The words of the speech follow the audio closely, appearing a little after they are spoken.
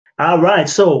All right,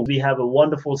 so we have a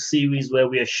wonderful series where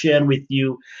we are sharing with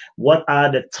you what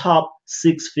are the top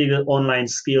six-figure online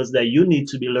skills that you need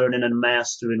to be learning and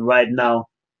mastering right now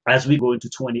as we go into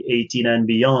 2018 and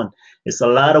beyond. It's a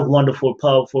lot of wonderful,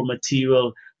 powerful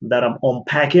material that I'm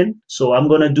unpacking. So I'm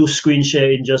going to do screen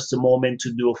share in just a moment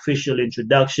to do official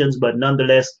introductions, but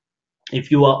nonetheless,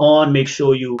 if you are on, make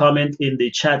sure you comment in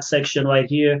the chat section right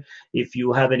here. If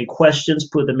you have any questions,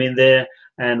 put them in there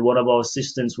and one of our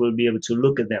assistants will be able to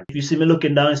look at them. If you see me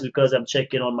looking down, it's because I'm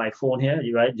checking on my phone here,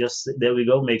 right? Just there we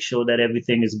go. Make sure that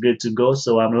everything is good to go.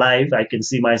 So I'm live. I can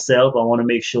see myself. I want to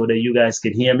make sure that you guys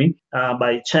can hear me.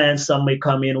 By chance, some may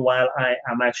come in while I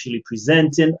am actually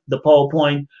presenting the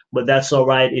PowerPoint, but that's all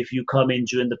right. If you come in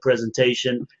during the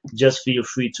presentation, just feel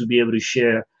free to be able to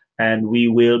share and we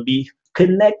will be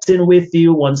connecting with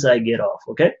you once I get off,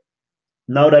 okay?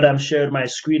 Now that I'm sharing my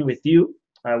screen with you,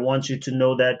 I want you to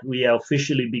know that we are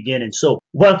officially beginning. So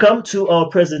welcome to our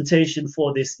presentation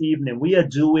for this evening. We are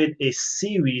doing a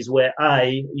series where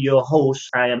I, your host,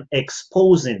 I am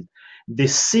exposing the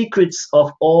secrets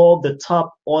of all the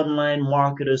top online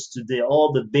marketers today,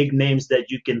 all the big names that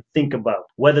you can think about,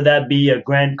 whether that be a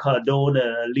Grant Cardone,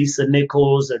 a Lisa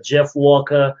Nichols, a Jeff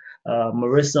Walker,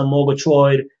 Marissa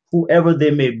Mogatroyd, whoever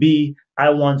they may be. I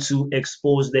want to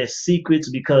expose their secrets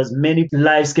because many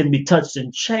lives can be touched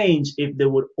and changed if they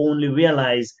would only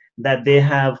realize that they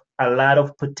have a lot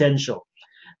of potential.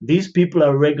 These people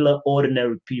are regular,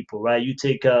 ordinary people, right? You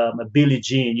take a Billie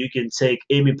Jean, you can take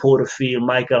Amy Porterfield,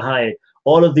 Michael Hyatt.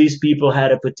 All of these people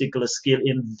had a particular skill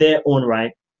in their own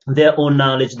right, their own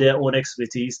knowledge, their own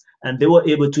expertise, and they were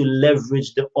able to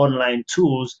leverage the online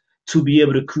tools to be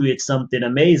able to create something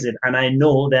amazing. And I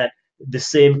know that the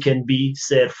same can be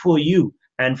said for you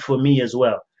and for me as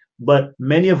well. But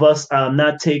many of us are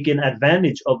not taking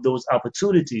advantage of those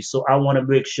opportunities. So I want to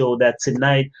make sure that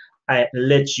tonight I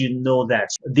let you know that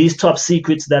these top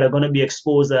secrets that are going to be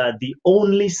exposed are the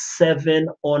only 7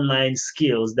 online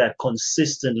skills that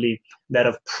consistently that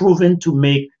have proven to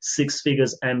make 6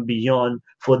 figures and beyond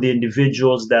for the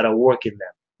individuals that are working them.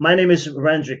 My name is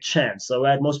Randrick Chance. All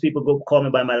right. Most people go call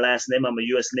me by my last name. I'm a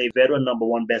U.S. Navy veteran,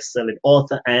 #1 best-selling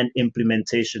author and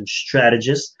implementation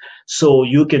strategist. So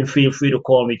you can feel free to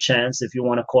call me Chance. If you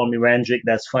want to call me Randrick,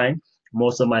 that's fine.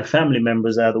 Most of my family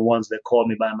members are the ones that call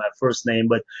me by my first name.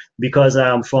 But because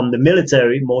I'm from the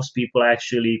military, most people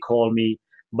actually call me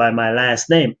by my last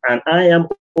name. And I am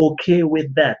okay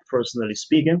with that, personally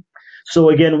speaking.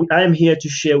 So again, I'm here to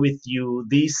share with you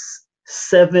these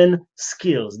 7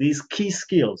 skills, these key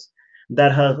skills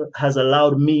that has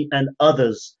allowed me and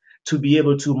others to be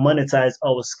able to monetize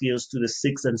our skills to the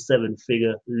 6 and 7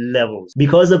 figure levels.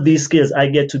 Because of these skills, I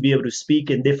get to be able to speak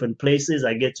in different places.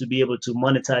 I get to be able to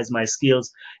monetize my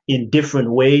skills in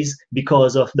different ways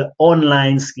because of the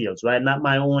online skills, right? Not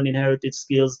my own inherited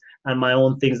skills and my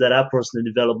own things that I personally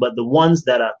develop, but the ones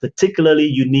that are particularly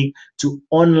unique to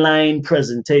online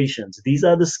presentations. These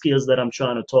are the skills that I'm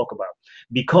trying to talk about.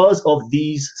 Because of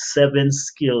these 7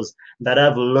 skills that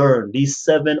I've learned, these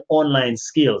 7 online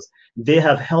skills, they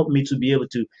have helped me to be able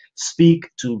to speak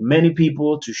to many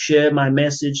people, to share my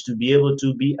message, to be able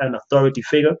to be an authority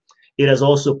figure. It has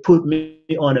also put me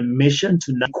on a mission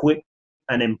to equip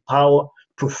and empower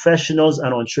professionals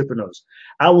and entrepreneurs.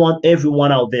 I want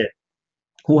everyone out there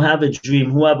who have a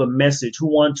dream, who have a message, who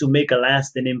want to make a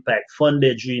lasting impact, fund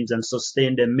their dreams and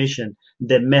sustain their mission,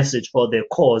 their message or their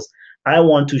cause. I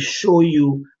want to show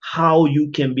you how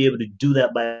you can be able to do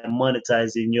that by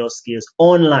monetizing your skills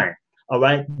online. All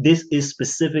right. This is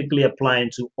specifically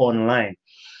applying to online.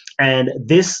 And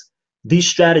these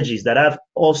strategies that I've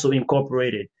also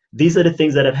incorporated, these are the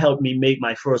things that have helped me make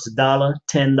my first $1,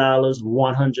 $10,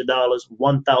 $100,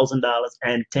 $1,000,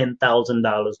 and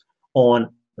 $10,000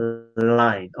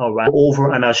 online. All right.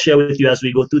 Over, and I'll share with you as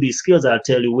we go through these skills. I'll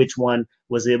tell you which one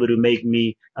was able to make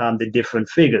me the different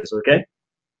figures. Okay.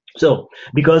 So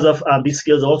because of these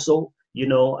skills also, you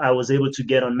know, I was able to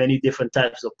get on many different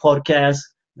types of podcasts,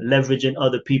 leveraging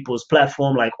other people's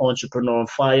platform like Entrepreneur on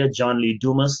Fire, John Lee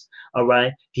Dumas. All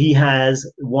right. He has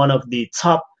one of the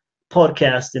top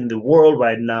podcasts in the world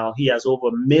right now. He has over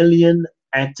 1 million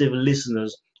active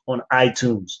listeners on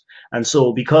iTunes. And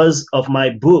so because of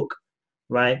my book,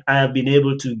 right, I have been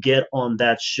able to get on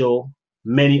that show.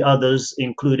 Many others,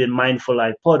 including Mindful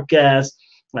Life Podcast,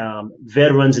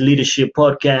 Veterans Leadership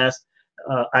Podcast,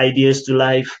 Ideas to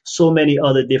Life, so many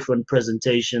other different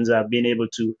presentations I've been able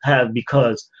to have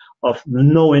because of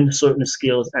knowing certain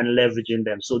skills and leveraging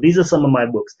them. So these are some of my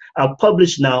books. I've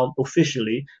published now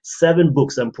officially 7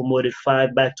 books and promoted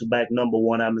 5 back-to-back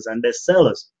 #1 Amazon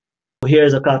bestsellers.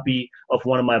 Here's a copy of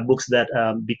one of my books that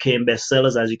became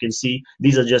bestsellers. As you can see,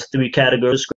 these are just 3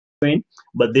 categories: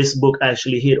 but this book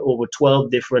actually hit over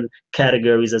 12 different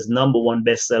categories as #1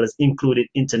 bestsellers, included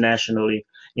internationally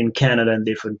in Canada and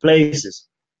different places.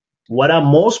 What I'm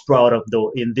most proud of,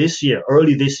 though, in this year,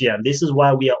 early this year, and this is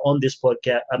why we are on this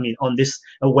podcast, on this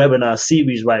webinar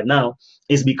series right now,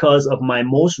 is because of my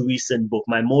most recent book,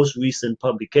 my most recent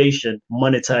publication,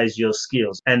 Monetize Your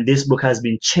Skills. And this book has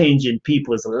been changing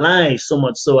people's lives so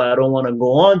much so I don't want to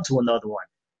go on to another one.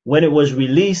 When it was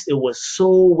released, it was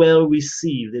so well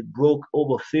received. It broke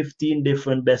over 15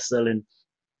 different best-selling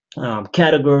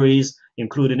categories,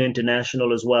 including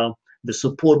international as well. The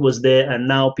support was there, and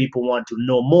now people want to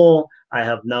know more. I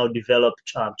have now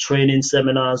developed training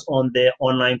seminars on there,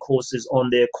 online courses on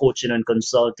there, coaching and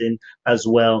consulting as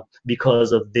well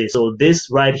because of this. So this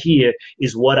right here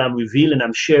is what I'm revealing.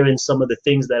 I'm sharing some of the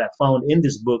things that I found in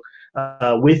this book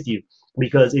with you,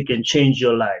 because it can change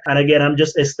your life. And again, I'm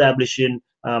just establishing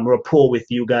rapport with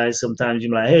you guys. Sometimes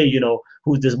you're like, hey,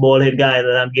 who's this bald head guy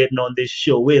that I'm getting on this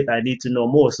show with? I need to know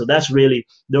more. So that's really,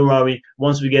 don't worry,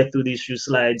 once we get through these few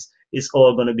slides, it's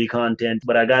all going to be content.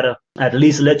 But I got to at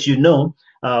least let you know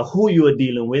who you are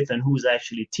dealing with and who's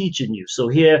actually teaching you. So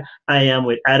here I am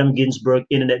with Adam Ginsberg,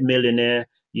 internet millionaire,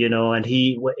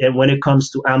 and when it comes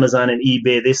to Amazon and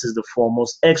eBay, this is the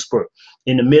foremost expert.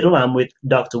 In the middle, I'm with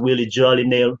Dr. Willie Jolly,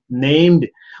 named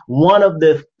one of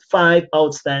the 5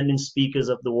 outstanding speakers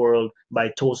of the world by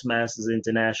Toastmasters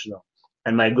International.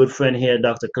 And my good friend here,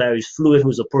 Dr. Clarice Fluid,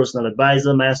 who's a personal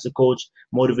advisor, master coach,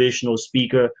 motivational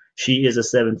speaker. She is a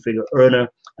 7-figure earner.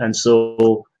 And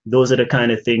so those are the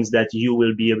kind of things that you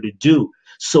will be able to do.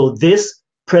 So this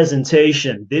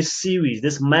presentation, this series,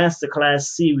 this masterclass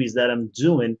series that I'm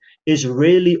doing is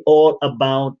really all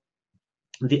about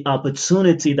the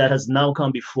opportunity that has now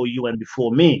come before you and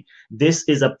before me. This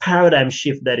is a paradigm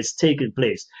shift that is taking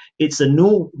place. It's a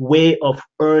new way of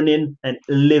earning and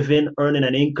living, earning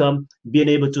an income, being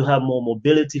able to have more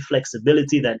mobility,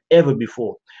 flexibility than ever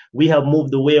before. We have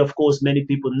moved away, of course, many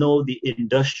people know the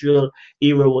industrial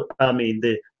era,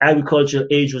 the agricultural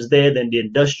age was there, then the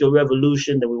industrial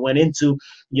revolution, then we went into,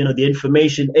 the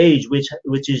information age,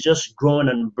 which is just growing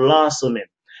and blossoming.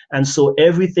 And so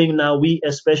everything now, we,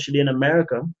 especially in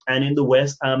America and in the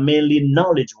West, are mainly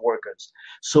knowledge workers.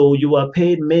 So you are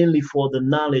paid mainly for the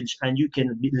knowledge, and you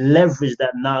can leverage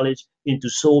that knowledge into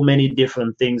so many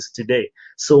different things today.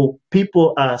 So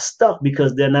people are stuck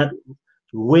because they're not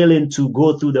willing to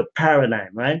go through the paradigm,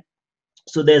 right?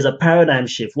 So there's a paradigm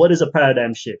shift. What is a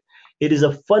paradigm shift? It is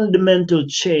a fundamental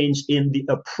change in the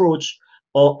approach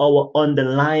or our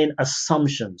underlying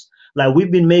assumptions. Like,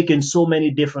 we've been making so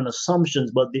many different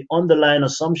assumptions, but the underlying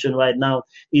assumption right now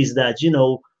is that,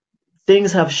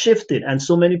 things have shifted, and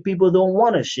so many people don't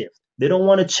want to shift. They don't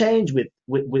want to change with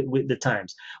the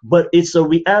times. But it's a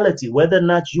reality. Whether or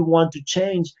not you want to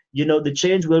change, the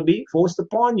change will be forced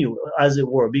upon you, as it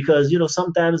were, because,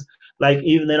 sometimes, like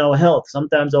even in our health,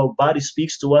 sometimes our body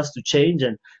speaks to us to change,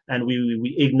 and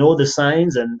we ignore the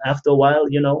signs, and after a while,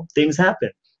 things happen.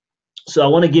 So I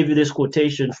want to give you this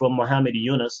quotation from Muhammad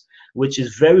Yunus, which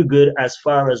is very good as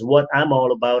far as what I'm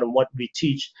all about and what we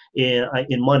teach in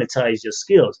Monetize Your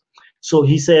Skills. So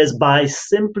he says, by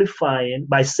simply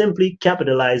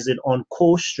capitalizing on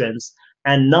core strengths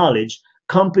and knowledge,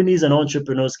 companies and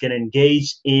entrepreneurs can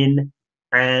engage in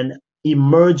an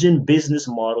emerging business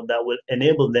model that will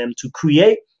enable them to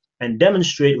create and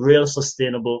demonstrate real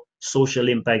sustainable social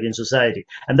impact in society.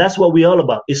 And that's what we're all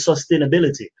about, is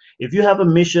sustainability. If you have a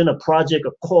mission, a project,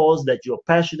 a cause that you're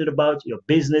passionate about, your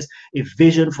business, a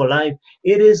vision for life,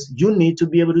 you need to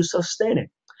be able to sustain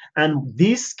it. And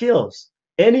these skills,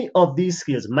 any of these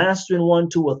skills, mastering 1,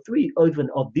 2, or 3, or even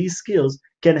of these skills,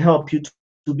 can help you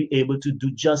to be able to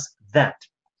do just that.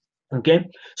 Okay,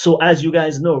 so as you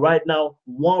guys know, right now,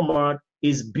 Walmart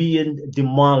is being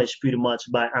demolished pretty much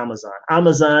by Amazon.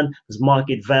 Amazon's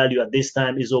market value at this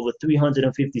time is over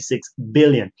 356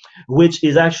 billion, which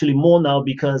is actually more now,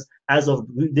 because as of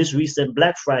this recent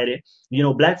Black Friday,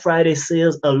 Black Friday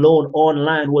sales alone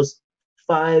online was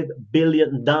 $5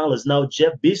 billion. Now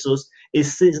Jeff Bezos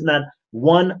is sitting at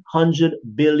 $100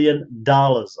 billion.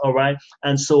 All right,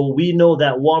 and so we know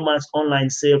that Walmart's online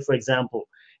sale, for example,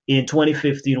 in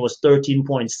 2015 was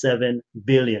 13.7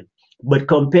 billion. But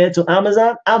compared to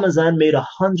Amazon, Amazon made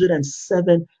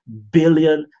 $107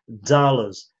 billion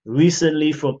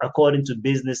recently, according to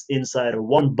Business Insider.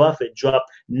 Warren Buffett dropped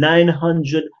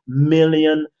 $900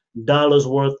 million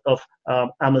worth of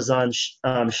Amazon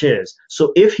shares.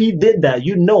 So if he did that,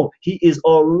 he is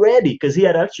already, because he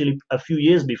had actually a few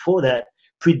years before that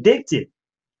predicted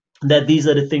that these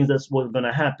are the things that's what's going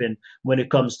to happen when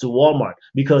it comes to Walmart.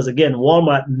 Because again,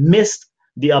 Walmart missed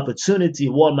the opportunity.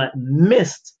 Walmart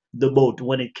missed the boat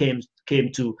when it came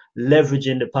to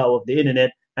leveraging the power of the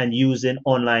internet and using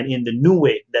online in the new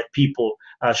way that people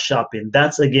are shopping.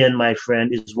 That's again, my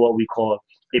friend, is what we call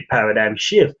a paradigm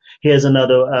shift. Here's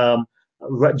another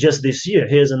just this year.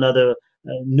 Here's another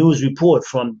news report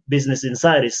from Business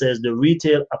Insider. It says the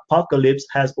retail apocalypse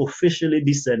has officially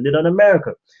descended on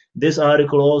America. This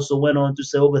article also went on to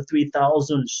say over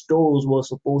 3,000 stores were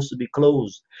supposed to be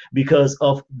closed because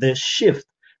of the shift.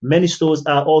 Many stores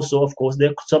are also, of course,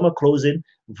 some are closing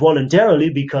voluntarily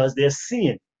because they're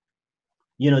seeing,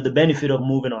 the benefit of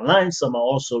moving online. Some are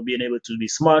also being able to be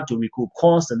smart to recoup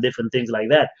costs and different things like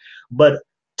that. But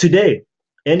today,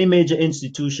 any major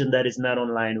institution that is not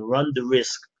online run the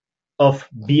risk of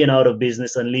being out of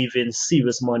business and leaving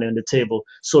serious money on the table.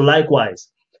 So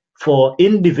likewise, for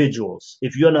individuals,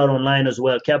 if you're not online as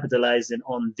well, capitalizing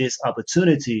on this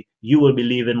opportunity, you will be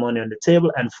leaving money on the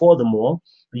table. And furthermore,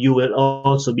 you will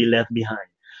also be left behind.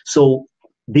 So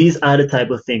these are the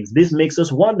type of things. This makes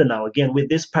us wonder now, again, with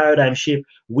this paradigm shift,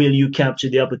 will you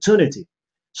capture the opportunity?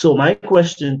 So my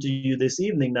question to you this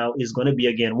evening now is going to be,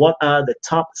 again, what are the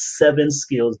top 7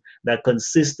 skills that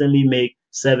consistently make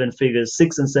 7 figures,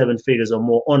 6 and 7 figures or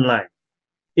more online?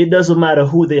 It doesn't matter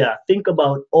who they are. Think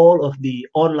about all of the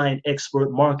online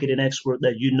expert, marketing expert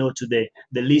that you know today,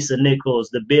 the Lisa Nichols,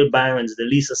 the Bill Byrons, the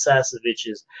Lisa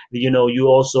Sasoviches. You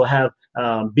also have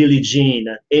Billie Jean,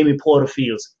 Amy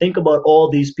Porterfields. Think about all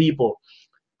these people.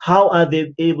 How are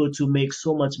they able to make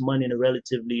so much money in a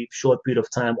relatively short period of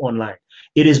time online?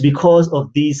 It is because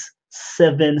of these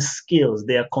 7 skills.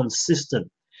 They are consistent.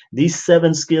 These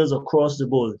 7 skills across the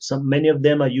board. Many of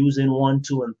them are using 1,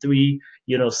 2, and 3.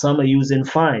 Some are using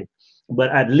 5, but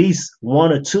at least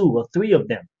 1 or 2 or 3 of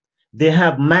them, they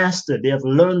have mastered. They have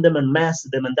learned them and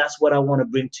mastered them, and that's what I want to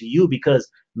bring to you, because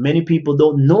many people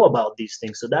don't know about these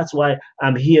things. So that's why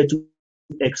I'm here to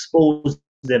expose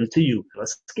them to you. A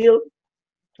skill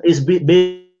is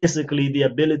basically the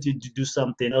ability to do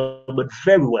something, but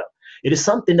very well. It is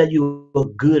something that you are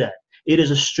good at. It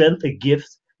is a strength, a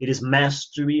gift. It is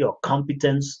mastery or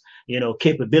competence,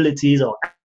 capabilities or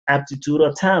aptitude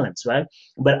or talents, right?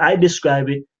 But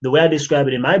the way I describe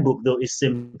it in my book, though, is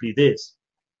simply this.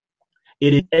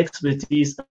 It is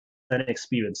expertise and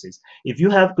experiences. If you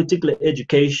have particular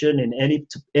education in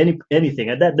anything,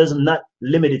 and that does not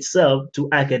limit itself to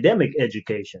academic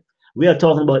education. We are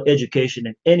talking about education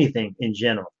in anything in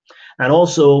general. And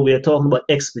also we are talking about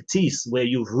expertise, where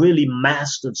you've really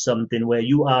mastered something, where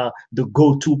you are the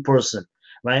go-to person,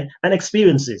 right? And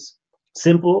experiences,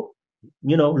 simple,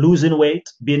 losing weight,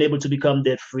 being able to become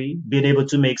debt free, being able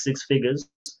to make 6 figures.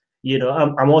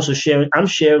 I'm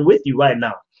sharing with you right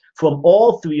now from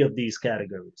all 3 of these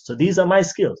categories. So these are my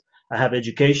skills. I have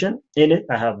education in it,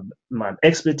 I have my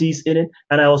expertise in it,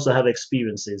 and I also have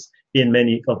experiences in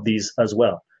many of these as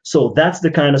well. So that's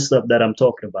the kind of stuff that I'm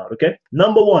talking about, okay?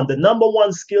 The number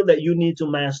one skill that you need to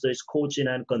master is coaching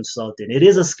and consulting. It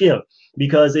is a skill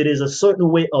because it is a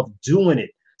certain way of doing it.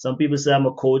 Some people say I'm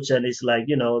a coach, and it's like,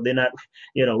 they're not,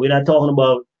 we're not talking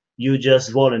about you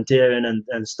just volunteering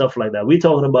and stuff like that. We're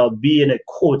talking about being a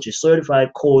coach, a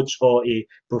certified coach or a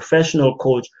professional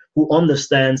coach who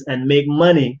understands and make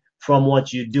money from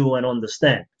what you do and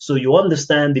understand. So you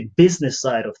understand the business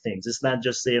side of things. It's not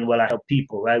just saying, well, I help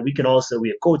people, right? We can also, we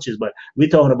are coaches, but we're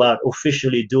talking about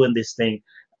officially doing this thing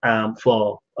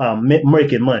for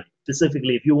making money.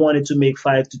 Specifically, if you wanted to make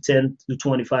 $5,000 to $10,000 to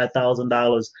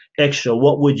 $25,000 extra,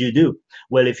 what would you do?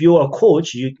 Well, if you're a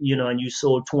coach, and you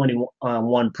sold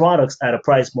 21 products at a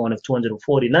price point of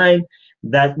 $249,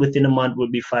 that within a month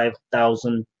would be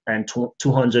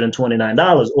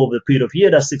 $5,229 over the period of a year.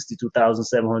 That's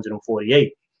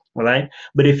 $62,748. All right.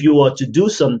 But if you were to do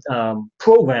some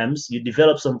programs, you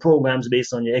develop some programs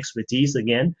based on your expertise.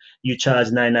 Again, you charge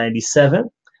 $997.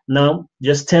 Now,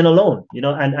 just 10 alone,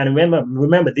 and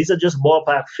remember, these are just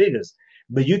ballpark figures,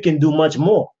 but you can do much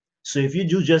more. So if you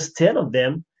do just 10 of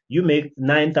them, you make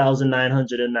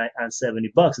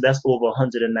 $9,970. That's over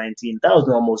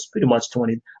 119,000, almost pretty much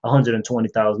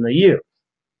 120,000 a year,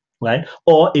 right?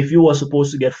 Or if you were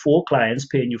supposed to get 4 clients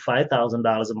paying you $5,000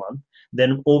 a month,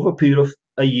 then over a period of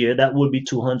a year, that would be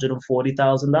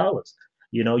 $240,000.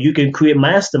 You can create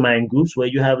mastermind groups where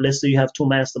you have, let's say you have 2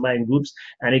 mastermind groups,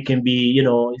 and it can be,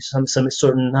 some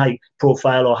certain high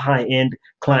profile or high end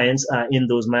clients in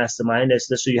those mastermind. Let's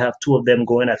say you have 2 of them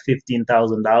going at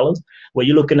 $15,000. Well,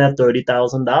 you're looking at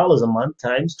 $30,000 a month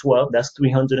times 12. That's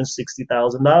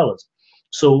 $360,000.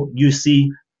 So you see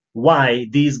why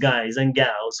these guys and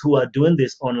gals who are doing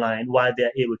this online, why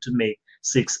they're able to make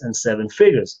 6 and 7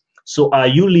 figures. So are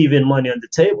you leaving money on the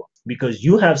table? because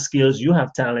you have skills, you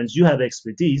have talents, you have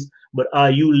expertise, but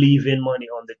are you leaving money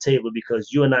on the table because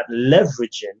you're not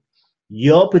leveraging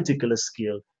your particular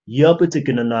skill, your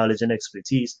particular knowledge and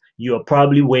expertise? You're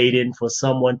probably waiting for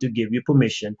someone to give you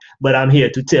permission, but I'm here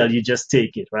to tell you, just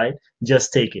take it, right?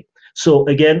 Just take it. So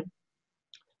again,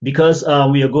 because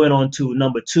we are going on to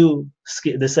number two,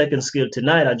 the second skill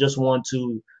tonight, I just want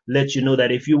to let you know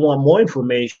that if you want more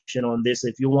information on this,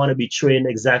 if you want to be trained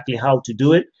exactly how to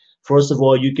do it, first of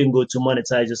all, you can go to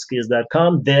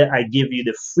monetizeyourskills.com. There, I give you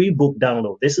the free book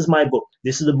download. This is my book.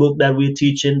 This is the book that we're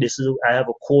teaching. I have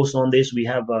a course on this. We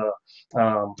have a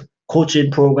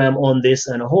coaching program on this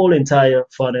and a whole entire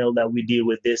funnel that we deal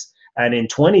with this. And in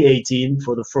 2018,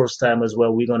 for the first time as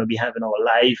well, we're going to be having our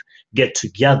live get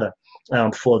together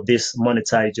for this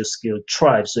Monetize Your Skill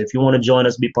tribe. So if you want to join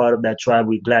us, be part of that tribe,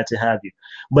 we're glad to have you.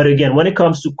 But again, when it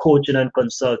comes to coaching and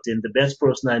consulting, the best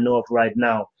person I know of right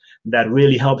now that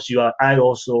really helps you out, I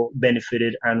also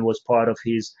benefited and was part of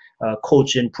his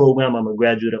coaching program. I'm a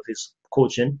graduate of his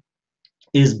coaching,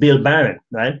 is Bill Barron,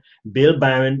 right? Bill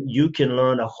Barron, you can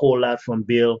learn a whole lot from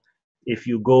Bill if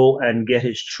you go and get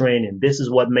his training. This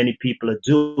is what many people are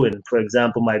doing. For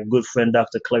example, my good friend,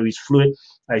 Dr. Clarice Fluid,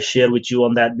 I shared with you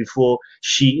on that before.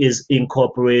 She is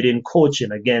incorporating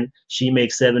coaching. Again, she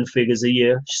makes 7 figures a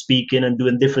year speaking and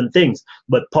doing different things.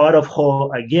 But part of her,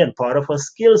 again, part of her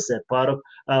skill set, part of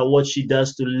what she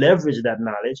does to leverage that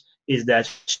knowledge is that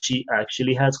she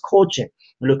actually has coaching.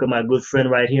 Look at my good friend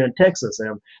right here in Texas,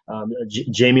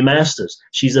 Jamie Masters.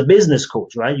 She's a business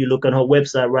coach, right? You look on her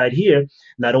website right here.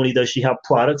 Not only does she have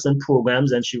products and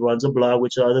programs, and she runs a blog,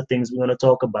 which are other things we're going to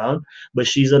talk about, but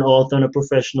she's an author and a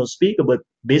professional speaker. But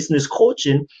business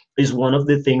coaching is one of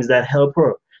the things that help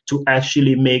her to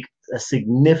actually make a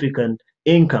significant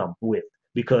income with,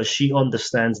 because she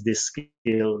understands this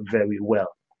skill very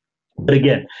well. But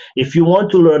again, if you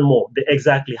want to learn more,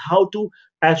 exactly how to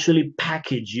actually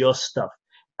package your stuff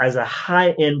as a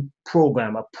high-end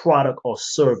program, a product or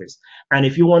service, and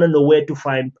if you want to know where to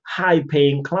find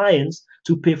high-paying clients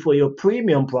to pay for your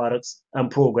premium products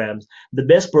and programs, the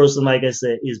best person, like I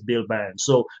said, is Bill Barron.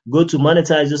 So go to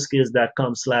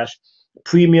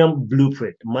monetizeyourskills.com/premium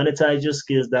blueprint.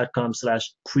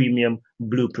 Monetizeyourskills.com/premium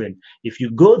blueprint. If you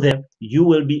go there, you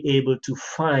will be able to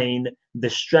find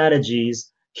the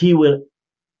strategies.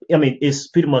 It's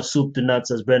pretty much soup to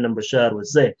nuts, as Brendan Burchard would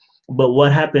say. But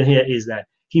what happened here is that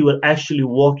he will actually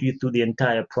walk you through the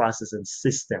entire process and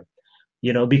system.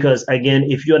 Because again,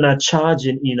 if you're not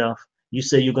charging enough, you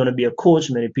say you're going to be a coach,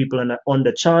 many people are not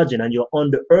undercharging and you're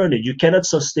under earning. You cannot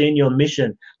sustain your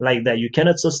mission like that. You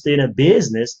cannot sustain a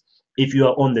business if you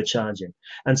are undercharging.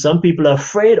 And some people are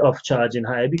afraid of charging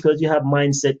higher because you have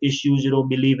mindset issues, you don't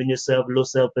believe in yourself, low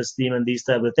self-esteem, and these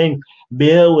type of things.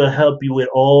 Bill will help you with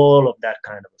all of that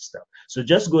kind of stuff. So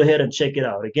just go ahead and check it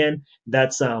out. Again,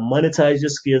 that's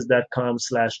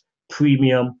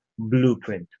monetizeyourskills.com/premium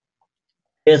blueprint.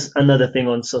 Here's another thing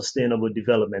on sustainable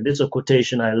development. This is a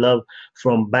quotation I love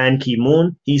from Ban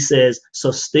Ki-moon. He says,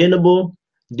 sustainable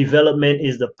development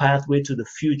is the pathway to the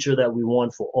future that we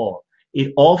want for all.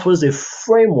 It offers a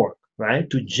framework, right,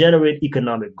 to generate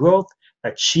economic growth,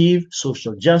 achieve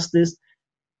social justice,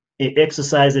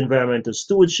 exercise environmental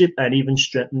stewardship, and even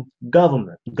strengthen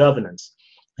governance.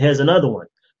 Here's another one.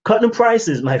 Cutting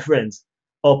prices, my friends,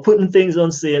 or putting things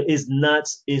on sale is not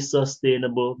a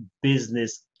sustainable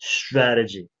business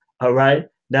strategy. All right?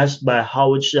 That's by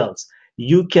Howard Schultz.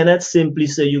 You cannot simply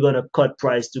say you're going to cut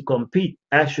price to compete.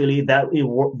 Actually, that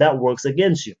works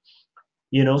against you.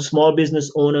 Small business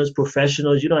owners,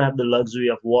 professionals, you don't have the luxury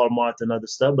of Walmart and other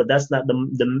stuff, but that's not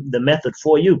the method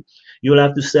for you. You'll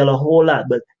have to sell a whole lot.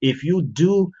 But if you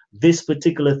do this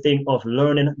particular thing of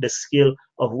learning the skill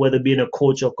of whether being a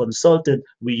coach or consultant,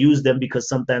 we use them because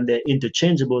sometimes they're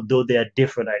interchangeable, though they are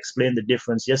different. I explained the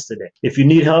difference yesterday. If you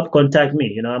need help, contact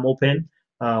me. I'm open.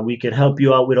 We can help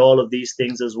you out with all of these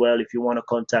things as well. If you want to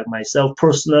contact myself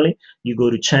personally, you go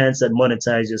to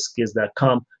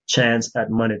chance@monetizeyourskills.com,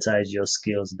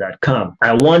 chance@monetizeyourskills.com.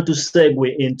 I want to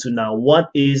segue into now, what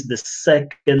is the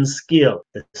second skill?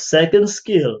 The second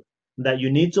skill that you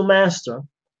need to master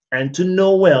and to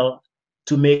know well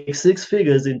to make 6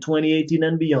 figures in 2018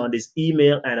 and beyond is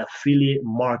email and affiliate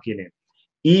marketing.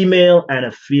 Email and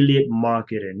affiliate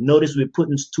marketing. Notice we're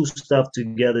putting two stuff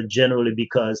together generally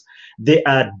because they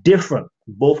are different.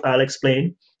 Both I'll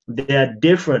explain. They are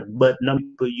different, but now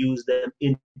people use them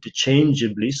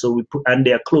interchangeably. So and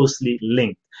they are closely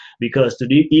linked, because to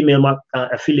do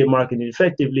affiliate marketing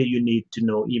effectively, you need to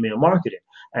know email marketing,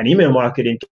 and email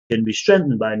marketing can be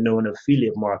strengthened by knowing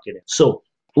affiliate marketing. So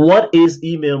what is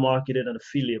email marketing and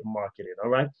affiliate marketing?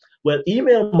 All right. Well,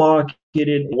 email marketing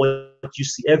what you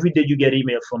see every day, you get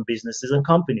email from businesses and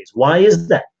companies. Why is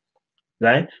that?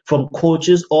 Right? From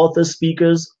coaches, authors,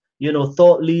 speakers,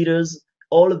 thought leaders,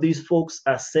 all of these folks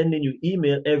are sending you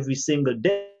email every single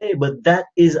day, but that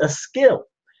is a skill.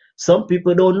 Some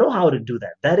people don't know how to do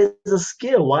that. That is a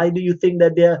skill. Why do you think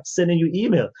that they're sending you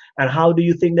email? And how do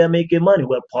you think they're making money?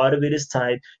 Well, part of it is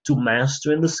tied to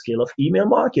mastering the skill of email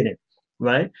marketing,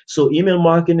 right? So email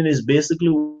marketing is basically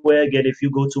where, again, if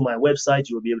you go to my website,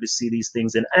 you will be able to see these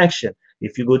things in action.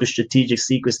 If you go to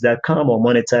strategicsecrets.com or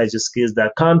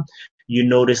monetizeyourskills.com, you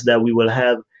notice that we will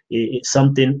have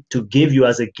something to give you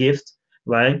as a gift,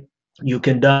 right? You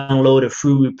can download a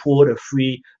free report, a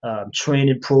free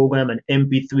training program, an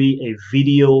MP3, a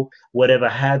video, whatever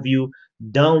have you.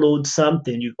 Download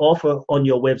something. You offer on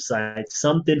your website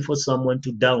something for someone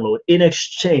to download in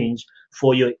exchange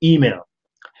for your email.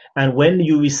 And when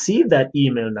you receive that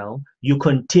email now, you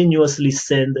continuously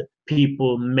send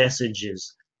people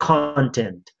messages,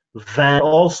 content, and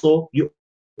also you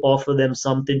offer them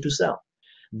something to sell.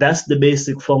 That's the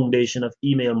basic foundation of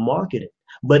email marketing.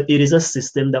 But it is a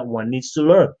system that one needs to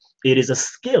learn. It is a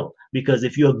skill, because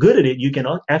if you're good at it, you can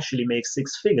actually make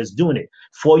six figures doing it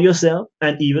for yourself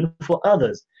and even for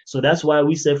others. So that's why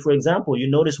we say, for example, you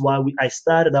notice why I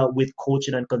started out with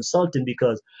coaching and consulting,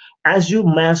 because as you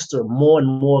master more and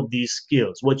more of these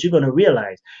skills, what you're going to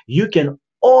realize, you can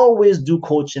always do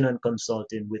coaching and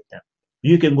consulting with them.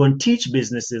 You can go and teach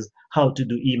businesses how to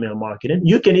do email marketing.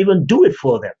 You can even do it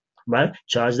for them, right?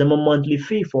 Charge them a monthly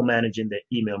fee for managing their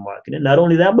email marketing. Not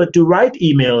only that, but to write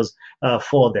emails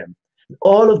for them.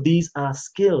 All of these are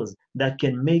skills that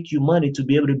can make you money to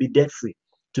be able to be debt free,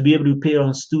 to be able to pay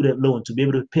on student loan, to be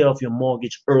able to pay off your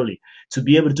mortgage early, to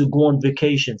be able to go on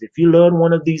vacations. If you learn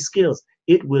one of these skills,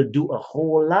 it will do a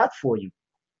whole lot for you.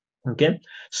 Okay.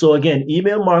 So again,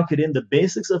 email marketing, the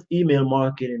basics of email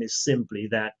marketing is simply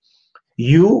that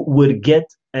you would get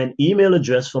an email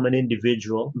address from an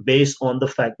individual based on the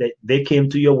fact that they came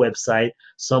to your website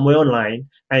somewhere online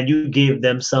and you gave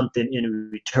them something in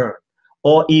return.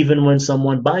 Or even when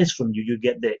someone buys from you, you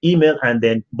get their email, and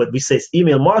then, but we say it's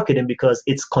email marketing because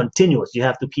it's continuous. You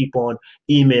have to keep on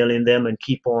emailing them and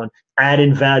keep on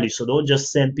adding value. So don't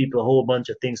just send people a whole bunch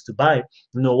of things to buy.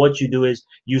 No, what you do is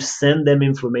you send them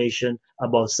information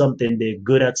about something they're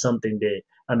good at, something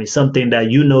something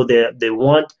that they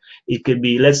want. It could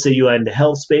be, let's say you are in the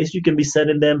health space, you can be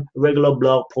sending them regular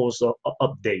blog posts or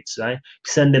updates, right?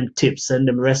 Send them tips, send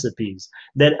them recipes.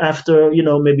 Then after,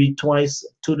 maybe twice,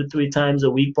 2 to 3 times a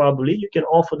week, probably, you can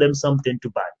offer them something to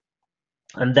buy.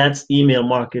 And that's email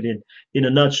marketing in a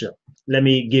nutshell. Let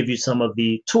me give you some of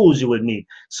the tools you would need.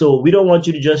 So we don't want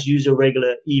you to just use your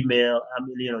regular email,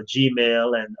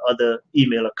 Gmail and other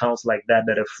email accounts like that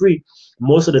are free.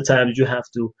 Most of the times you have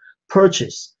to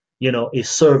purchase, a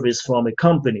service from a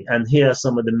company. And here are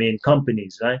some of the main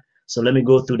companies, right? So let me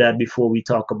go through that before we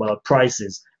talk about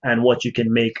prices and what you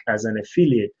can make as an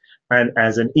affiliate and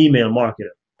as an email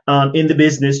marketer. In the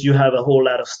business, you have a whole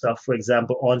lot of stuff. For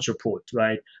example, Entreport,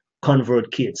 right?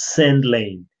 ConvertKit,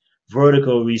 SendLane,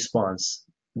 Vertical Response,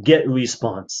 Get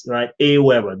Response, right?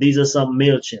 Aweber. These are some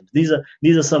MailChimp. These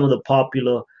are some of the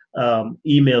popular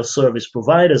email service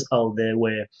providers out there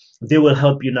where they will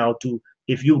help you now to,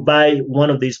 if you buy one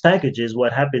of these packages,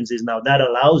 what happens is now that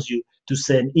allows you to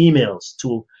send emails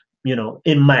to,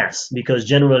 in mass, because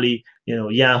generally,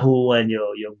 Yahoo and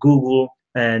your Google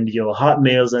and your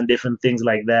Hotmails and different things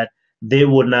like that, they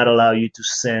would not allow you to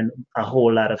send a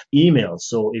whole lot of emails.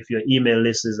 So if your email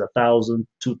list is 1,000,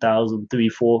 2,000, 3,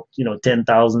 4,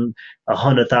 10,000,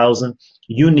 100,000,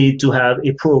 you need to have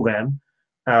a program,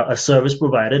 a service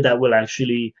provider that will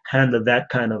actually handle that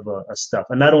kind of stuff.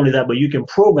 And not only that, but you can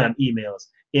program emails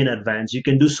in advance. You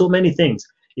can do so many things.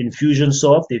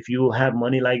 Infusionsoft, if you have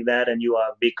money like that and you are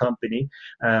a big company,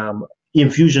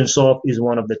 Infusionsoft is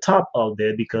one of the top out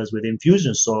there, because with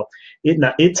Infusionsoft,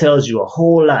 it tells you a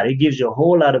whole lot. It gives you a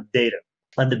whole lot of data.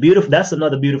 And that's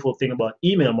another beautiful thing about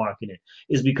email marketing,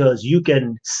 is because you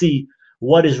can see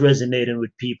what is resonating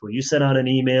with people. You send out an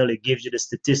email, it gives you the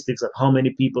statistics of how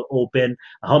many people open,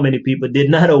 how many people did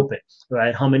not open,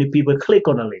 right? How many people click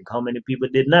on a link, how many people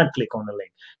did not click on the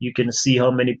link. You can see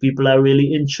how many people are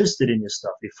really interested in your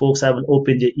stuff. If folks haven't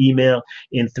opened your email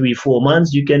in 3-4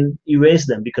 months, you can erase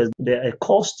them because they're a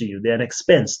cost to you, they're an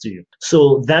expense to you.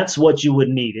 So that's what you would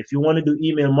need. If you want to do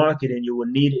email marketing, you will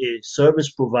need a service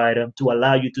provider to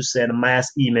allow you to send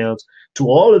mass emails to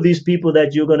all of these people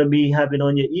that you're going to be having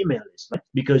on your email list, right?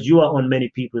 Because you are on many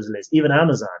people's lists, even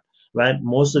Amazon, right?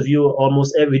 Most of you,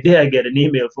 almost every day, I get an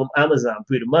email from Amazon,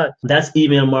 pretty much. That's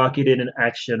email marketing in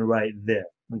action right there.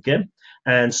 Okay.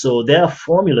 And so there are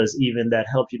formulas even that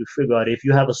help you to figure out if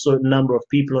you have a certain number of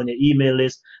people on your email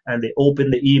list and they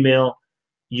open the email,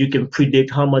 you can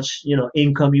predict how much,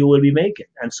 income you will be making.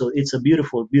 And so it's a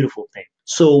beautiful, beautiful thing.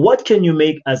 So what can you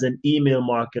make as an email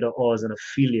marketer or as an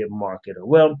affiliate marketer?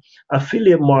 Well,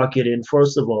 affiliate marketing,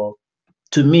 first of all,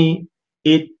 to me,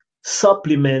 it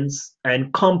supplements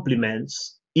and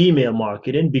complements email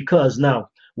marketing because now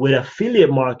with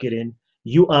affiliate marketing,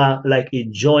 you are like a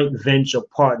joint venture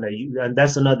partner. And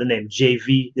that's another name,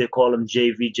 JV. They call them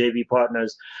JV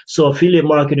partners. So affiliate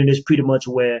marketing is pretty much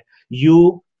where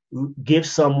you give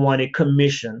someone a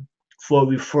commission for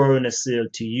referring a sale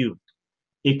to you.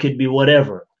 It could be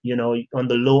whatever. On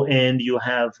the low end, you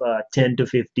have 10 to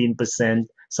 15%,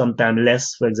 sometimes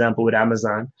less, for example, with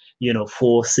Amazon,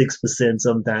 4, 6%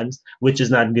 sometimes, which is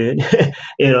not good.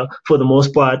 For the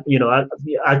most part,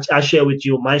 I share with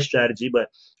you my strategy, but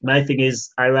my thing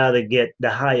is I rather get the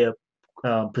higher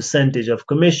percentage of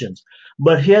commissions.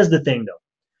 But here's the thing though,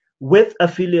 with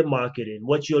affiliate marketing,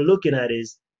 what you're looking at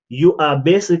is you are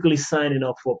basically signing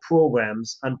up for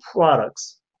programs and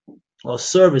products or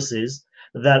services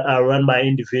that are run by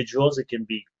individuals. It can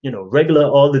be, regular,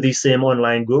 all of these same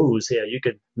online gurus here.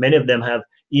 Many of them have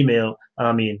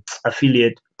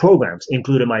affiliate programs,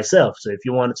 including myself. So if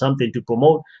you want something to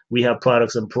promote, we have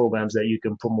products and programs that you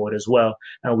can promote as well.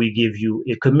 And we give you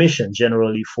a commission,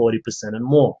 generally 40% and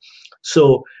more.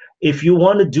 So if you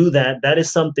want to do that, that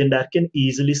is something that can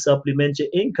easily supplement your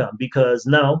income because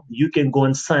now you can go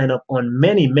and sign up on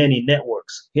many, many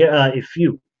networks. Here are a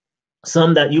few,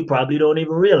 some that you probably don't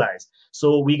even realize.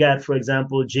 So we got, for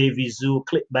example, JVZoo,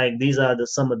 ClickBank. These are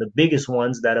some of the biggest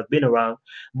ones that have been around.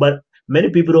 But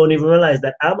many people don't even realize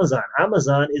that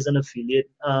Amazon is an affiliate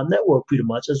network pretty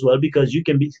much as well, because you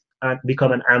can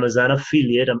become an Amazon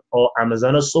affiliate or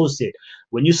Amazon associate.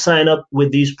 When you sign up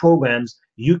with these programs,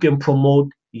 you can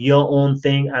promote your own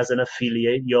thing as an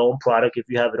affiliate, your own product if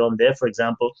you have it on there. For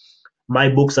example, my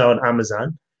books are on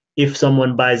Amazon. If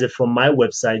someone buys it from my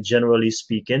website, generally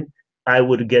speaking, I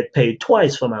would get paid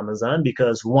twice from Amazon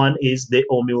because one is they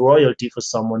owe me royalty for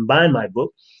someone buying my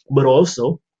book, but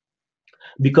also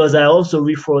because I also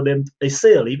refer them a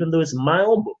sale, even though it's my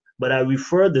own book, but I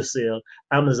refer the sale.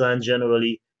 Amazon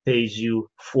generally pays you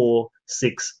 4,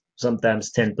 6,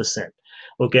 sometimes 10%.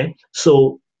 Okay.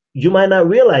 So you might not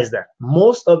realize that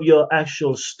most of your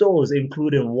actual stores,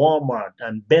 including Walmart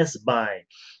and Best Buy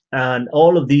and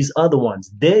all of these other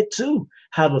ones, they too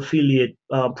have affiliate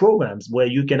programs where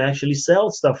you can actually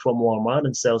sell stuff from Walmart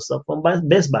and sell stuff from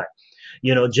Best Buy.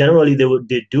 Generally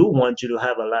they do want you to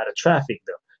have a lot of traffic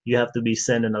though. You have to be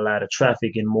sending a lot of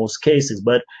traffic in most cases,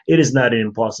 but it is not an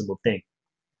impossible thing.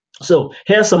 So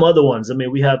here's some other ones.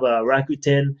 We have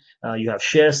Rakuten, you have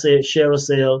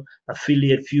ShareASale,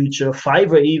 Affiliate Future,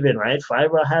 Fiverr even, right?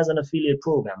 Fiverr has an affiliate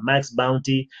program, Max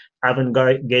Bounty,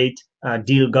 Avantgate,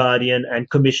 Deal Guardian, and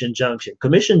Commission Junction.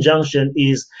 Commission Junction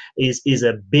is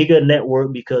a bigger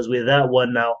network because with that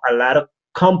one now, a lot of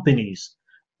companies,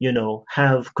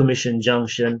 have Commission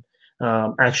Junction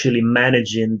actually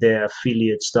managing their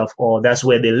affiliate stuff, or that's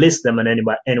where they list them and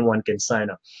anyone can sign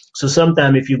up. So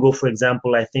sometime if you go, for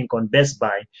example, I think on Best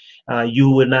Buy, you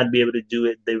will not be able to do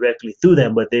it directly through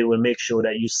them, but they will make sure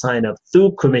that you sign up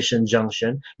through Commission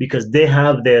Junction because they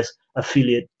have their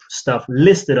affiliate stuff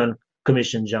listed on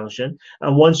Commission Junction.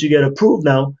 And once you get approved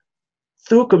now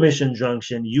through Commission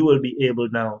Junction, you will be able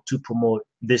now to promote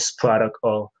this product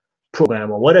or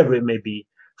program or whatever it may be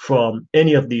from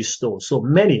any of these stores. So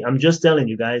many, I'm just telling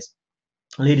you guys,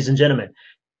 ladies and gentlemen,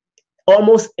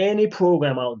 almost any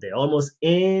program out there, almost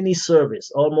any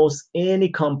service, almost any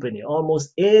company,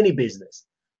 almost any business,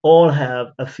 all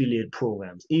have affiliate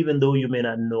programs, even though you may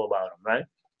not know about them, right?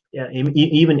 Yeah,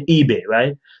 even eBay,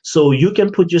 right? So you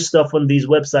can put your stuff on these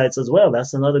websites as well.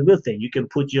 That's another good thing. You can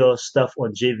put your stuff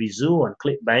on JVZoo, on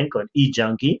ClickBank, on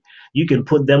eJunkie. You can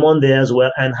put them on there as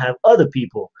well and have other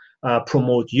people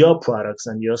promote your products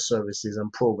and your services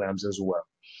and programs as well.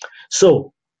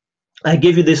 So I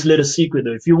give you this little secret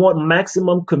though. If you want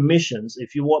maximum commissions,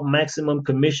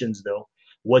 though,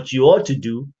 what you ought to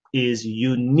do is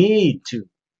you need to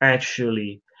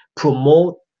actually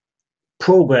promote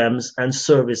programs and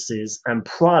services and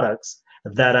products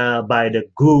that are by the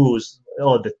gurus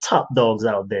or the top dogs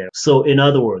out there. So in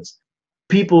other words,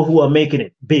 people who are making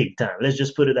it big time. Let's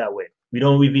just put it that way. We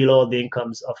don't reveal all the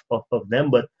incomes of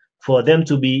them, but for them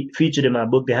to be featured in my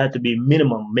book, they had to be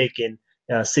minimum making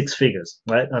 6 figures,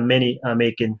 right? And many are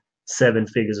making 7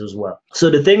 figures as well.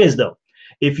 So the thing is though,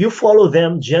 if you follow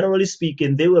them, generally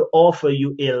speaking, they will offer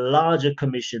you a larger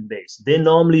commission base. They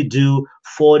normally do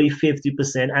 40,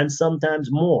 50%, and sometimes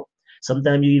more.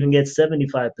 Sometimes you even get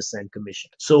 75%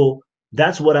 commission. So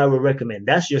That's what I would recommend.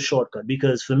 That's your shortcut.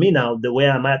 Because for me now, the way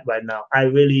I'm at right now, I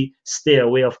really stay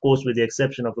away, of course, with the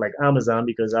exception of like Amazon,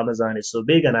 because Amazon is so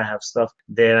big and I have stuff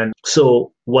there. And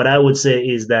so what I would say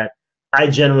is that I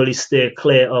generally stay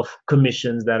clear of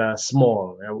commissions that are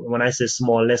small. When I say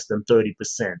small, less than 30%.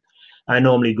 I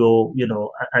normally go,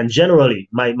 and generally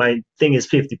my thing is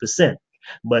 50%.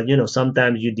 But,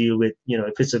 sometimes you deal with,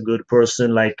 if it's a good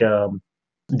person like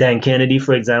Dan Kennedy,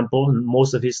 for example,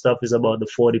 most of his stuff is about the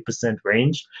 40%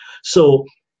 range. So,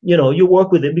 you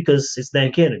work with it because it's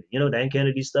Dan Kennedy. Dan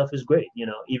Kennedy stuff is great.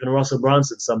 Even Russell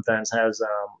Brunson sometimes has,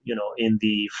 in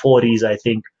the 40s, I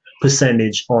think,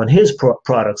 percentage on his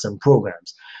products and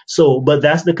programs. So, but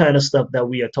that's the kind of stuff that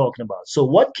we are talking about. So,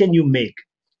 what can you make?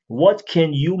 What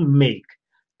can you make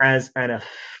as an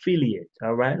affiliate?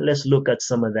 All right, let's look at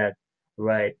some of that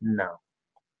right now.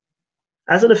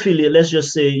 As an affiliate, let's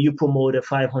just say you promote a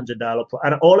 $500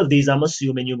 and all of these, I'm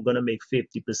assuming you're going to make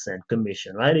 50%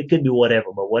 commission, right? It could be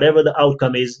whatever, but whatever the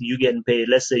outcome is, you getting paid.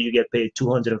 Let's say you get paid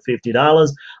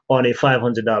 $250 on a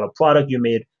 $500 product, you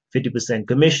made 50%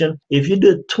 commission. If you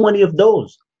did 20 of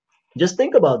those, just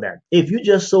think about that. If you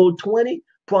just sold 20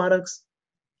 products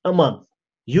a month,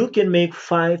 you can make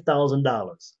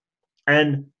 $5,000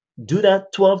 and do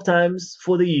that 12 times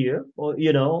for the year, or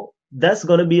that's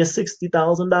going to be a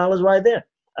 $60,000 right there.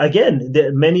 Again,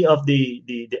 many of the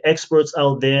experts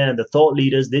out there and the thought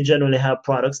leaders, they generally have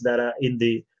products that are in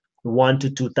the 1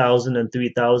 to 2,000 and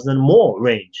 3,000 more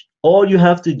range. All you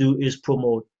have to do is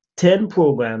promote 10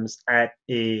 programs and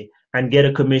get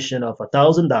a commission of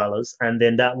 $1,000, and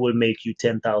then that will make you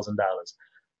 $10,000.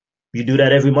 You do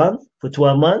that every month for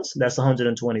 12 months, that's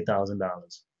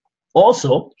 $120,000.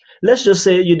 Also, let's just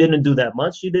say you didn't do that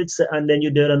much. You did, and then you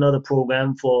did another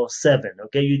program for seven.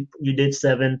 Okay, you did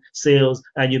seven sales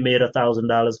and you made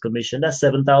 $1,000 commission. That's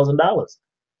 $7,000,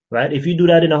 right? If you do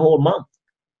that in a whole month,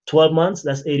 12 months,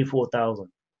 that's 84,000.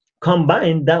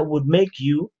 Combined, that would make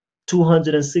you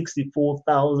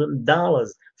 $264,000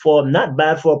 for not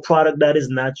bad for a product that is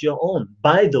not your own.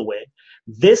 By the way,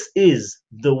 this is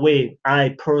the way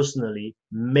I personally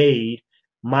made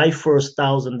my first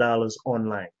 $1,000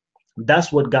 online.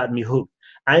 That's what got me hooked.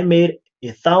 I made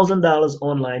 $1,000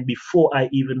 online before I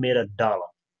even made a dollar.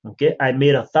 Okay, I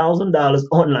made $1,000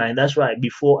 online. That's right,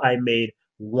 before I made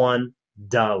 $1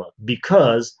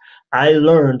 because I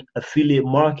learned affiliate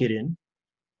marketing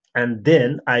and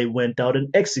then I went out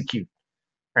and execute.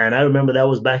 And I remember that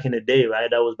was back in the day, right?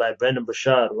 That was by Brendan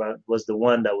Burchard, right? Was the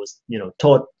one that was,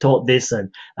 taught this, and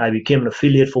I became an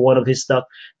affiliate for one of his stuff.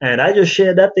 And I just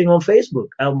shared that thing on Facebook,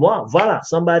 and wow, voila,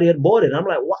 somebody had bought it. I'm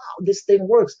like, wow, this thing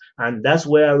works, and that's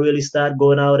where I really started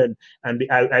going out and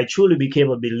I truly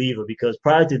became a believer because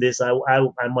prior to this, I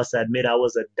must admit I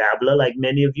was a dabbler, like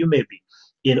many of you may be,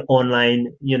 in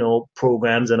online,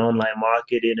 programs and online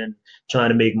marketing and trying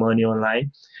to make money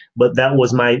online, but that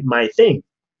was my thing.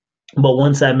 But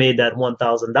once I made that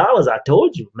 $1,000, I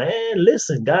told you, man,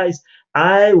 listen, guys,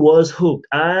 I was hooked.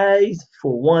 I,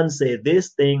 for one, say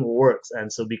this thing works.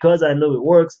 And so because I know it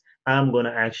works, I'm going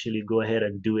to actually go ahead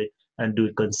and do it and do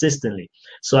it consistently.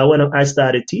 So I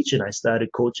started teaching, I started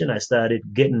coaching, I started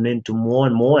getting into more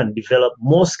and more and develop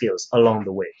more skills along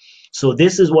the way. So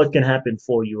this is what can happen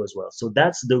for you as well. So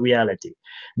that's the reality.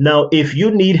 Now, if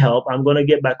you need help, I'm going to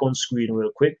get back on screen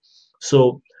real quick.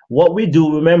 So what we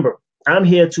do, remember, I'm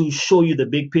here to show you the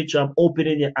big picture. I'm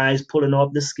opening your eyes, pulling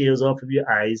off the scales off of your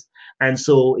eyes. And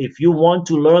so if you want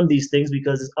to learn these things,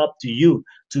 because it's up to you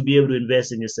to be able to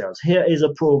invest in yourselves, here is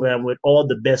a program with all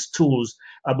the best tools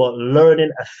about learning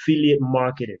affiliate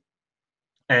marketing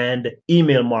and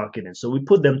email marketing. So we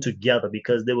put them together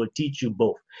because they will teach you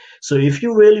both. So if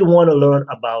you really want to learn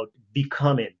about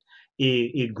becoming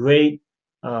a great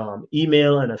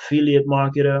email and affiliate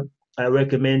marketer, I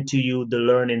recommend to you the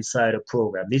Learn Insider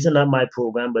program. These are not my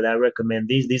program, but I recommend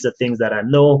these. These are things that I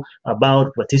know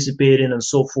about, participating and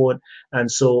so forth.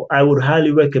 And so I would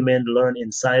highly recommend Learn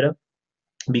Insider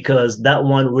because that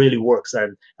one really works.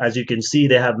 And as you can see,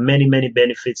 they have many, many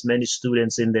benefits, many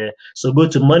students in there. So go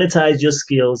to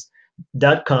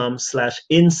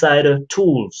monetizeyourskills.com/insider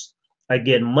tools.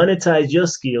 Again,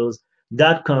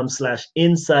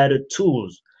 monetizeyourskills.com/insider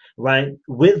tools. Right.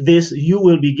 With this, you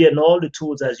will be getting all the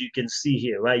tools as you can see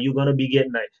here. Right. You're going to be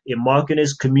getting a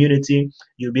marketers community.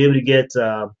 You'll be able to get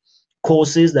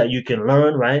courses that you can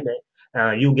learn. Right.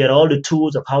 You get all the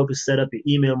tools of how to set up your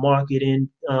email marketing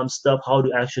stuff, how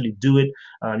to actually do it.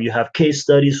 You have case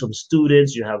studies from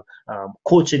students. You have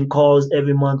coaching calls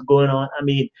every month going on. I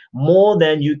mean, more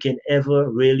than you can ever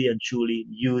really and truly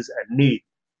use and need.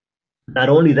 Not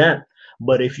only that,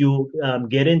 But if you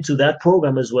get into that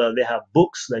program as well, they have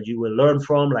books that you will learn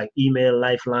from, like Email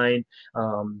Lifeline.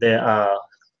 There are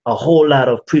a whole lot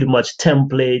of pretty much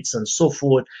templates and so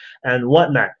forth and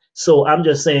whatnot. So I'm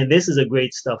just saying this is a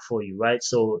great stuff for you, right?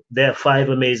 So there are 5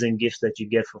 amazing gifts that you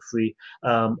get for free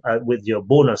with your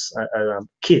bonus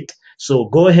kit. So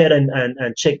go ahead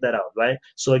and check that out, right?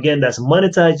 So again, that's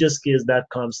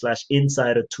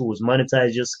monetizeyourskills.com/insider tools,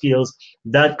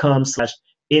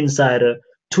 monetizeyourskills.com/insider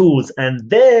tools. And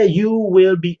there you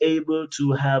will be able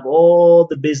to have all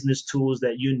the business tools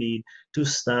that you need to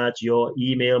start your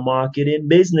email marketing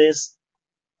business.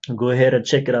 Go ahead and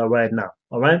check it out right now.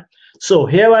 All right. So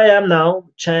here I am now,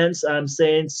 Chance. I'm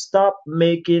saying stop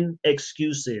making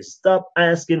excuses. Stop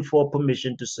asking for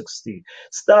permission to succeed.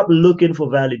 Stop looking for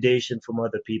validation from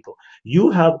other people. You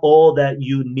have all that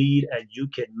you need and you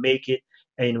can make it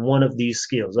in one of these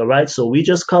skills. All right. So we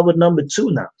just covered number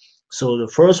 2 now. So the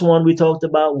first one we talked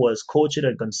about was coaching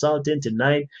and consulting.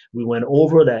 Tonight, we went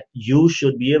over that you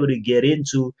should be able to get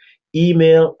into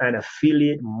email and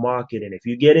affiliate marketing. If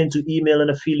you get into email and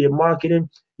affiliate marketing,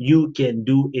 you can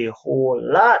do a whole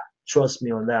lot. Trust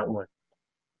me on that one.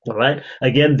 All right.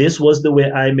 Again, this was the way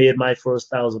I made my first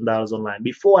 $1,000 online.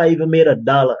 Before I even made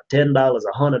 $1, $10,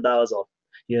 $100, or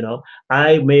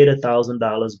I made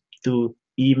 $1,000 through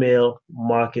email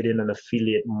marketing and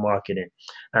affiliate marketing.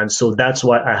 And so that's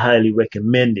why I highly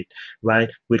recommend it, right?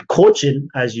 With coaching,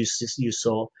 as you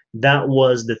saw, that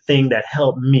was the thing that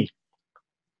helped me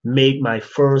make my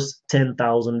first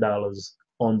 $10,000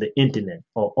 on the internet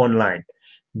or online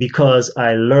because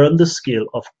I learned the skill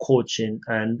of coaching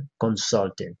and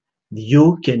consulting.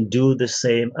 You can do the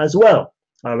same as well.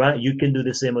 All right, you can do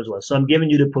the same as well. So I'm giving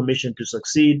you the permission to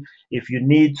succeed. If you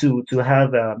need to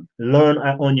have learn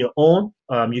on your own,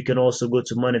 you can also go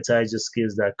to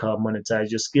monetizeyourskills.com,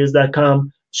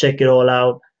 monetizeyourskills.com. Check it all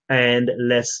out and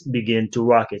let's begin to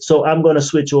rock it. So I'm going to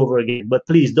switch over again, but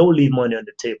please don't leave money on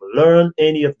the table. Learn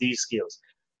any of these skills.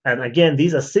 And again,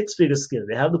 these are 6-figure skills.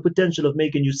 They have the potential of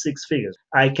making you 6 figures.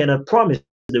 I cannot promise.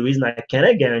 The reason I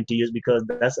cannot guarantee is because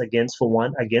that's against, for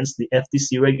one, against the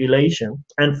FTC regulation.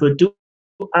 And for two,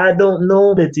 I don't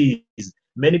know that it is.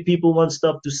 Many people want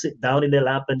stuff to sit down in their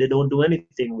lap and they don't do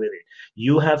anything with it.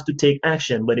 You have to take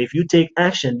action. But if you take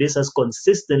action, this has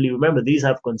consistently, remember, these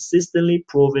have consistently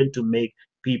proven to make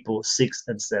people 6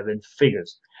 and 7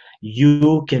 figures.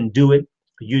 You can do it.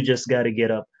 You just got to get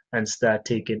up and start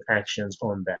taking actions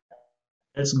on that.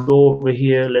 Let's go over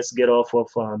here. Let's get off of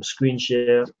screen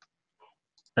share.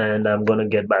 And I'm going to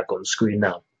get back on screen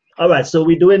now. All right, so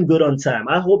we're doing good on time.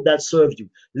 I hope that served you.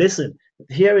 Listen,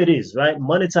 here it is, right?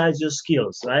 Monetize your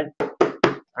skills, right?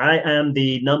 I am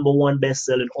the #1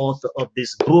 best-selling author of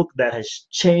this book that has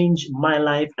changed my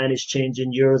life and is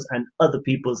changing yours and other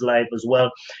people's life as well.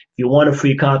 If you want a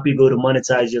free copy, go to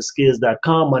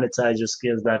monetizeyourskills.com,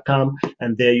 monetizeyourskills.com,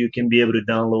 and there you can be able to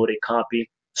download a copy.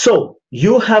 So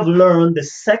you have learned the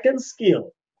second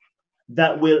skill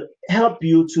that will help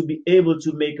you to be able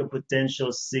to make a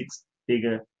potential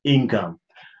 6-figure income.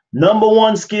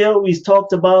 #1 skill, we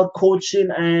talked about coaching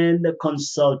and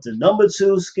consulting.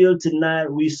 #2 skill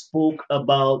tonight, we spoke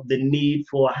about the need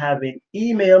for having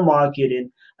email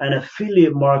marketing and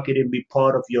affiliate marketing be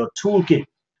part of your toolkit.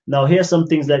 Now, here's some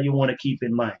things that you want to keep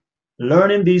in mind.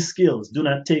 Learning these skills do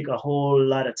not take a whole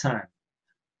lot of time.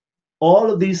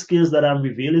 All of these skills that I'm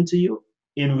revealing to you,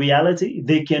 in reality,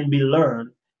 they can be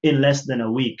learned in less than a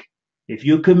week. If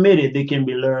you're committed, they can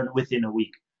be learned within a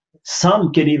week.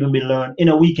 Some can even be learned in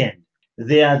a weekend.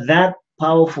 They are that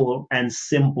powerful and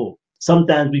simple.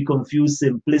 Sometimes we confuse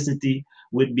simplicity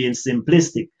with being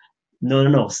simplistic.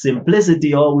 No.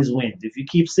 Simplicity always wins. If you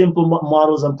keep simple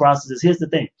models and processes, here's the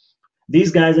thing. These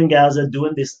guys and gals are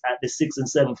doing this at the 6 and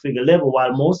 7 figure level,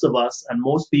 while most of us and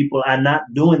most people are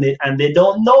not doing it and they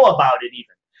don't know about it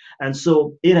even. And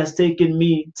so it has taken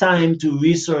me time to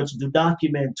research, to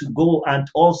document, to go and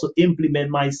also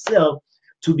implement myself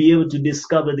to be able to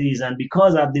discover these. And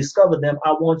because I've discovered them,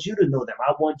 I want you to know them.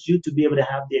 I want you to be able to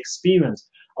have the experience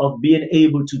of being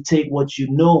able to take what you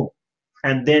know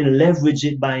and then leverage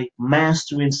it by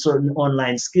mastering certain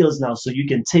online skills now. So you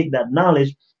can take that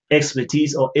knowledge,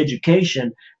 expertise, or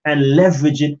education and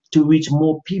leverage it to reach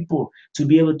more people, to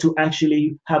be able to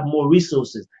actually have more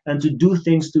resources and to do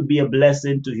things to be a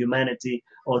blessing to humanity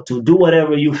or to do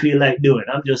whatever you feel like doing.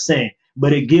 I'm just saying,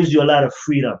 but it gives you a lot of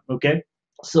freedom. Okay.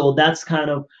 So that's kind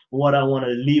of what I want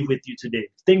to leave with you today.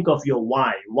 Think of your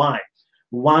why.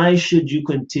 Why should you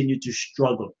continue to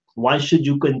struggle? Why should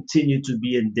you continue to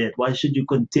be in debt? Why should you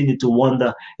continue to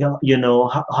wonder,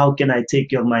 how can I take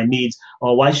care of my needs?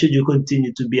 Or why should you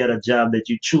continue to be at a job that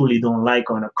you truly don't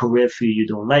like, on a career field you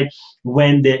don't like,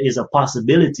 when there is a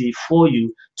possibility for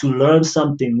you to learn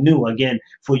something new? Again,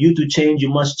 for you to change, you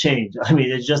must change. I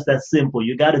mean, it's just that simple.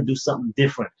 You got to do something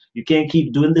different. You can't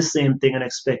keep doing the same thing and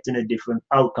expecting a different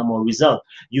outcome or result.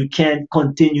 You can't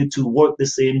continue to work the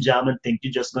same job and think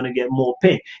you're just going to get more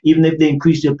pay. Even if they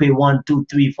increase your pay 1, 2,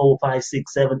 3, 4, 5,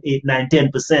 6, 7, 8, 9,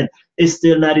 10%, it's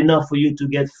still not enough for you to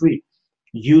get free.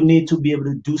 You need to be able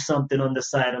to do something on the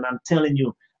side. And I'm telling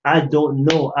you, I don't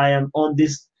know. I am on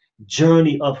this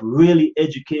journey of really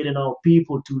educating our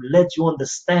people to let you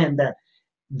understand that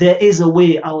there is a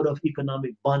way out of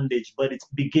economic bondage, but it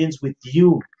begins with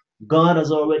you. God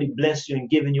has already blessed you and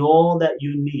given you all that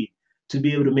you need to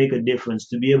be able to make a difference,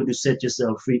 to be able to set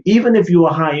yourself free, even if you're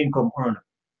a high income earner.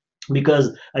 Because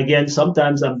again,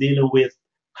 sometimes I'm dealing with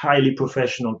highly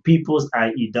professional peoples,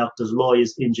 i.e. doctors,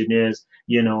 lawyers, engineers,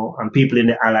 and people in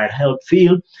the allied health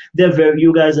field.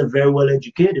 You guys are very well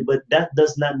educated, but that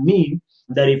does not mean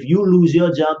that if you lose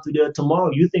your job today or tomorrow,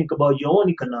 you think about your own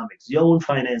economics, your own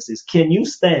finances. Can you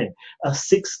stand a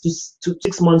 6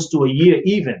 months to a year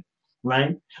even,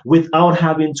 right, without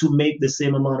having to make the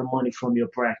same amount of money from your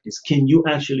practice? Can you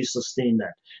actually sustain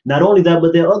that? Not only that,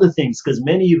 but there are other things, because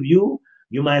many of you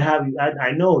might have,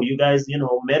 I know you guys,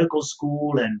 medical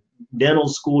school and dental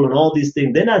school and all these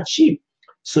things, they're not cheap.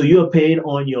 So you're paying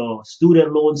on your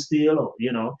student loan still, or,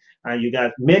 and you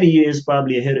got many years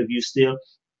probably ahead of you still.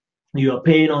 You're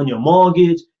paying on your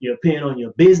mortgage, you're paying on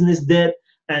your business debt.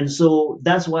 And so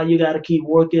that's why you got to keep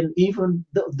working, even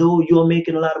though you're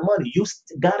making a lot of money. You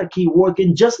got to keep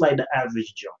working just like the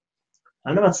average Joe.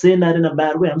 I'm not saying that in a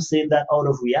bad way. I'm saying that out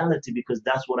of reality, because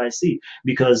that's what I see.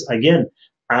 Because again,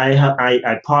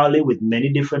 I parlay with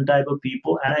many different type of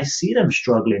people, and I see them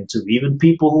struggling too. Even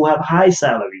people who have high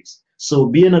salaries. So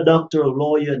being a doctor, a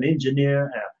lawyer, an engineer,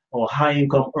 or high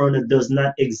income earner does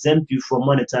not exempt you from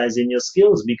monetizing your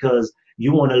skills, because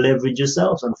you want to leverage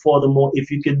yourselves. And furthermore, if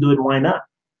you can do it, why not?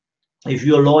 If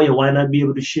you're a lawyer, why not be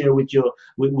able to share with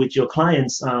your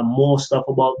clients more stuff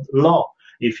about law?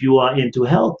 If you are into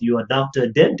health, you're a doctor, a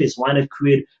dentist, why not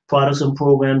create products and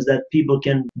programs that people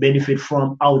can benefit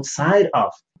from outside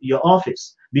of your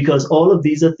office? Because all of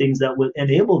these are things that will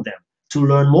enable them to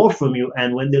learn more from you.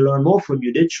 And when they learn more from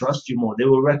you, they trust you more. They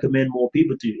will recommend more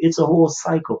people to you. It's a whole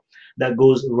cycle that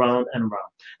goes round and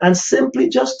round. And simply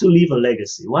just to leave a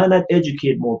legacy, why not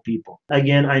educate more people?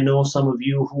 Again, I know some of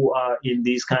you who are in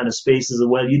these kind of spaces,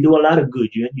 well, you do a lot of good.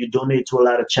 You donate to a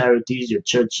lot of charities, your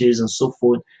churches and so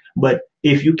forth. But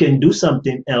if you can do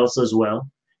something else as well,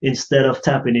 instead of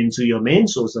tapping into your main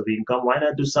source of income, why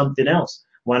not do something else?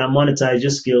 Why not monetize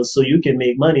your skills so you can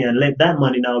make money, and let that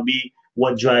money now be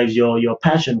what drives your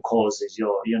passion causes,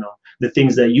 the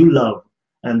things that you love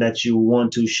and that you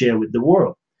want to share with the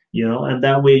world, and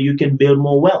that way you can build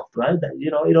more wealth, right?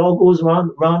 It all goes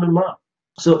round and round.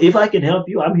 So if I can help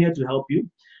you, I'm here to help you.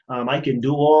 I can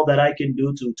do all that I can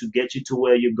do to get you to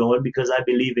where you're going, because I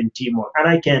believe in teamwork, and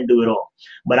I can't do it all.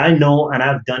 But I know, and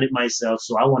I've done it myself,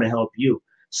 so I want to help you.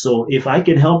 So if I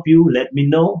can help you, let me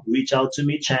know. Reach out to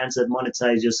me,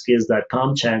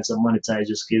 chance@monetizeyourskills.com,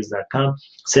 chance@monetizeyourskills.com.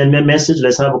 Send me a message.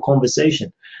 Let's have a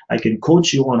conversation. I can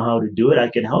coach you on how to do it. I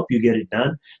can help you get it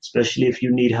done, especially if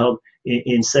you need help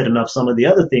in setting up some of the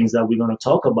other things that we're going to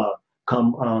talk about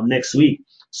come next week.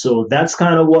 So that's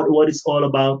kind of what it's all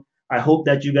about. I hope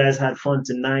that you guys had fun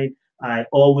tonight. I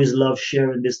always love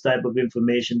sharing this type of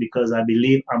information, because I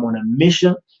believe I'm on a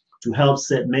mission to help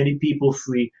set many people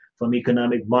free from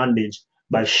economic bondage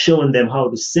by showing them how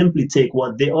to simply take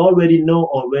what they already know,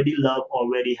 already love,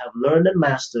 already have learned and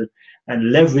mastered,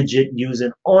 and leverage it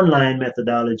using online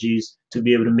methodologies to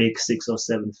be able to make 6 or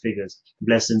 7 figures.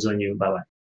 Blessings on you. Bye bye.